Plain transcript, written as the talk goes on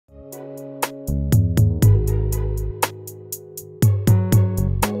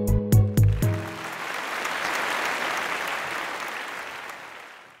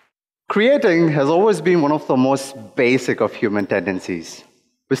Creating has always been one of the most basic of human tendencies.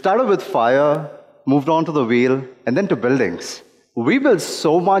 We started with fire, moved on to the wheel, and then to buildings. We built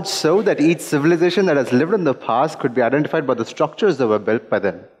so much so that each civilization that has lived in the past could be identified by the structures that were built by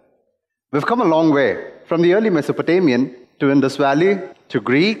them. We've come a long way, from the early Mesopotamian to Indus Valley, to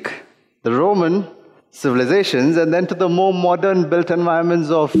Greek, the Roman civilizations, and then to the more modern built environments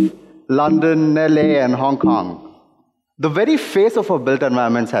of London, LA, and Hong Kong. The very face of our built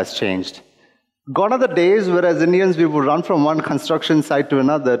environments has changed. Gone are the days where as Indians we would run from one construction site to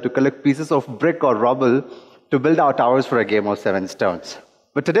another to collect pieces of brick or rubble to build our towers for a game of 7 stones.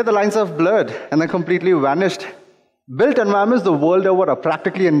 But today the lines have blurred and they're completely vanished. Built environments the world over are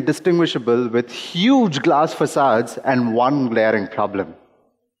practically indistinguishable with huge glass facades and one glaring problem: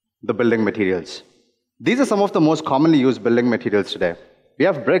 the building materials. These are some of the most commonly used building materials today. We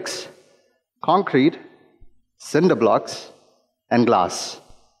have bricks, concrete, cinder blocks, and glass.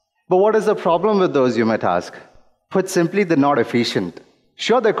 But what is the problem with those, you might ask? Put simply, they're not efficient.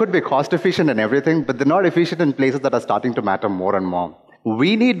 Sure, they could be cost efficient and everything, but they're not efficient in places that are starting to matter more and more.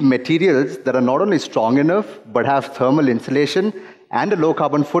 We need materials that are not only strong enough, but have thermal insulation and a low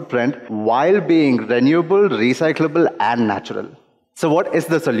carbon footprint while being renewable, recyclable, and natural. So what is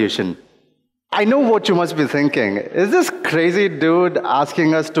the solution? I know what you must be thinking. Is this crazy dude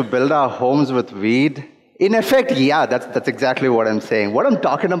asking us to build our homes with weed? In effect, yeah, that's exactly what I'm saying. What I'm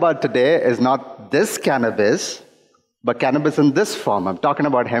talking about today is not this cannabis, but cannabis in this form. I'm talking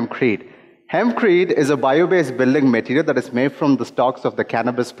about hempcrete. Hempcrete is a bio-based building material that is made from the stalks of the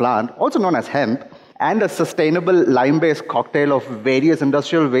cannabis plant, also known as hemp, and a sustainable lime-based cocktail of various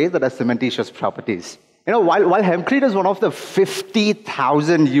industrial waste that has cementitious properties. You know, while hempcrete is one of the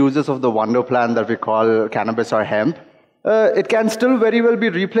 50,000 uses of the wonder plant that we call cannabis or hemp, it can still very well be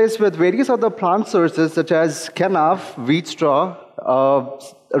replaced with various other plant sources such as kenaf, wheat straw,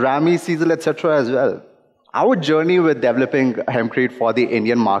 rami, sisal, etc. as well. Our journey with developing hempcrete for the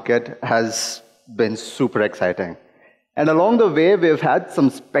Indian market has been super exciting. And along the way, we've had some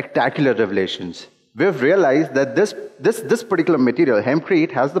spectacular revelations. We've realized that this particular material,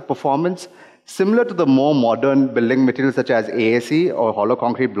 hempcrete, has the performance similar to the more modern building materials such as AAC or hollow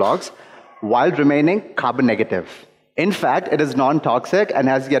concrete blocks, while remaining carbon negative. In fact, it is non-toxic and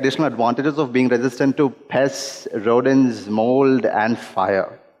has the additional advantages of being resistant to pests, rodents, mold, and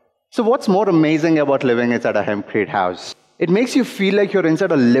fire. So what's more amazing about living inside a hempcrete house? It makes you feel like you're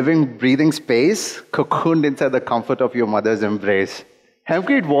inside a living, breathing space, cocooned inside the comfort of your mother's embrace.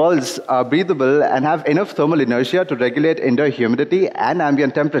 Hempcrete walls are breathable and have enough thermal inertia to regulate indoor humidity and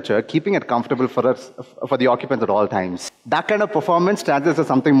ambient temperature, keeping it comfortable for the occupants at all times. That kind of performance translates to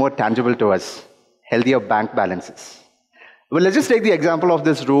something more tangible to us: healthier bank balances. Well, let's just take the example of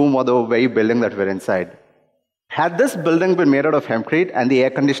this room or the very building that we're inside. Had this building been made out of hempcrete and the air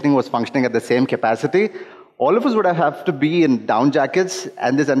conditioning was functioning at the same capacity, all of us would have to be in down jackets,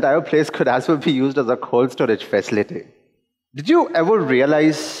 and this entire place could as well be used as a cold storage facility. Did you ever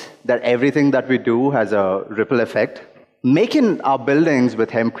realize that everything that we do has a ripple effect? Making our buildings with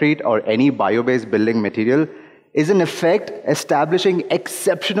hempcrete or any bio-based building material is in effect establishing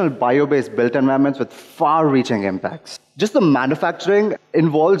exceptional bio-based built environments with far-reaching impacts. Just the manufacturing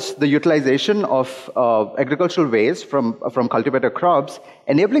involves the utilization of agricultural waste from cultivated crops,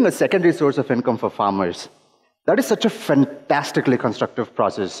 enabling a secondary source of income for farmers. That is such a fantastically constructive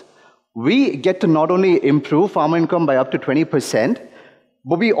process. We get to not only improve farmer income by up to 20%,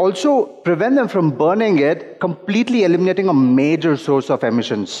 but we also prevent them from burning it, completely eliminating a major source of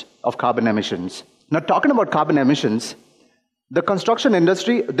emissions, of carbon emissions. Now, talking about carbon emissions, the construction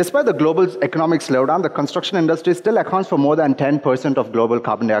industry, despite the global economic slowdown, the construction industry still accounts for more than 10% of global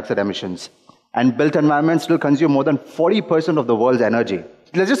carbon dioxide emissions. And built environments still consume more than 40% of the world's energy.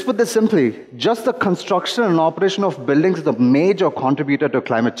 Let's just put this simply. Just the construction and operation of buildings is a major contributor to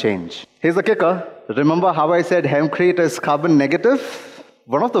climate change. Here's the kicker. Remember how I said hempcrete is carbon negative?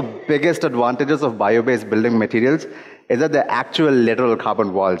 One of the biggest advantages of bio-based building materials is that they're actual literal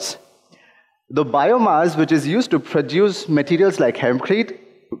carbon walls. The biomass, which is used to produce materials like hempcrete,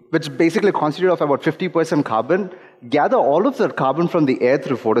 which basically constitute of about 50% carbon, gather all of that carbon from the air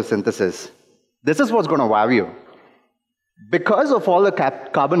through photosynthesis. This is what's going to wow you. Because of all the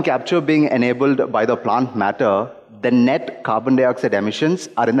carbon capture being enabled by the plant matter, the net carbon dioxide emissions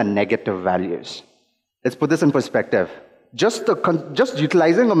are in the negative values. Let's put this in perspective. Just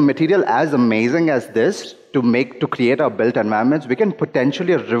utilizing a material as amazing as this to create our built environments, we can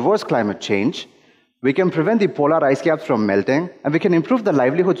potentially reverse climate change, we can prevent the polar ice caps from melting, and we can improve the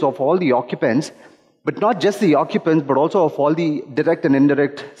livelihoods of all the occupants, but not just the occupants, but also of all the direct and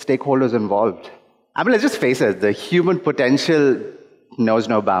indirect stakeholders involved. I mean, let's just face it, the human potential knows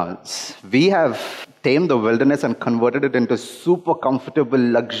no bounds. We have tamed the wilderness and converted it into super comfortable,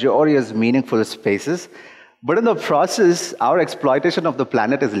 luxurious, meaningful spaces. But in the process, our exploitation of the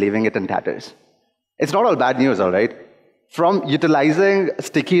planet is leaving it in tatters. It's not all bad news, all right? From utilizing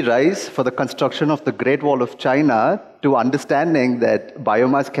sticky rice for the construction of the Great Wall of China to understanding that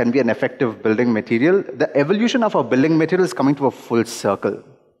biomass can be an effective building material, the evolution of our building material is coming to a full circle.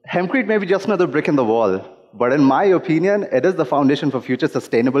 Hempcrete may be just another brick in the wall, but in my opinion, it is the foundation for future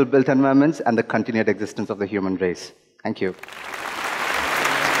sustainable built environments and the continued existence of the human race. Thank you.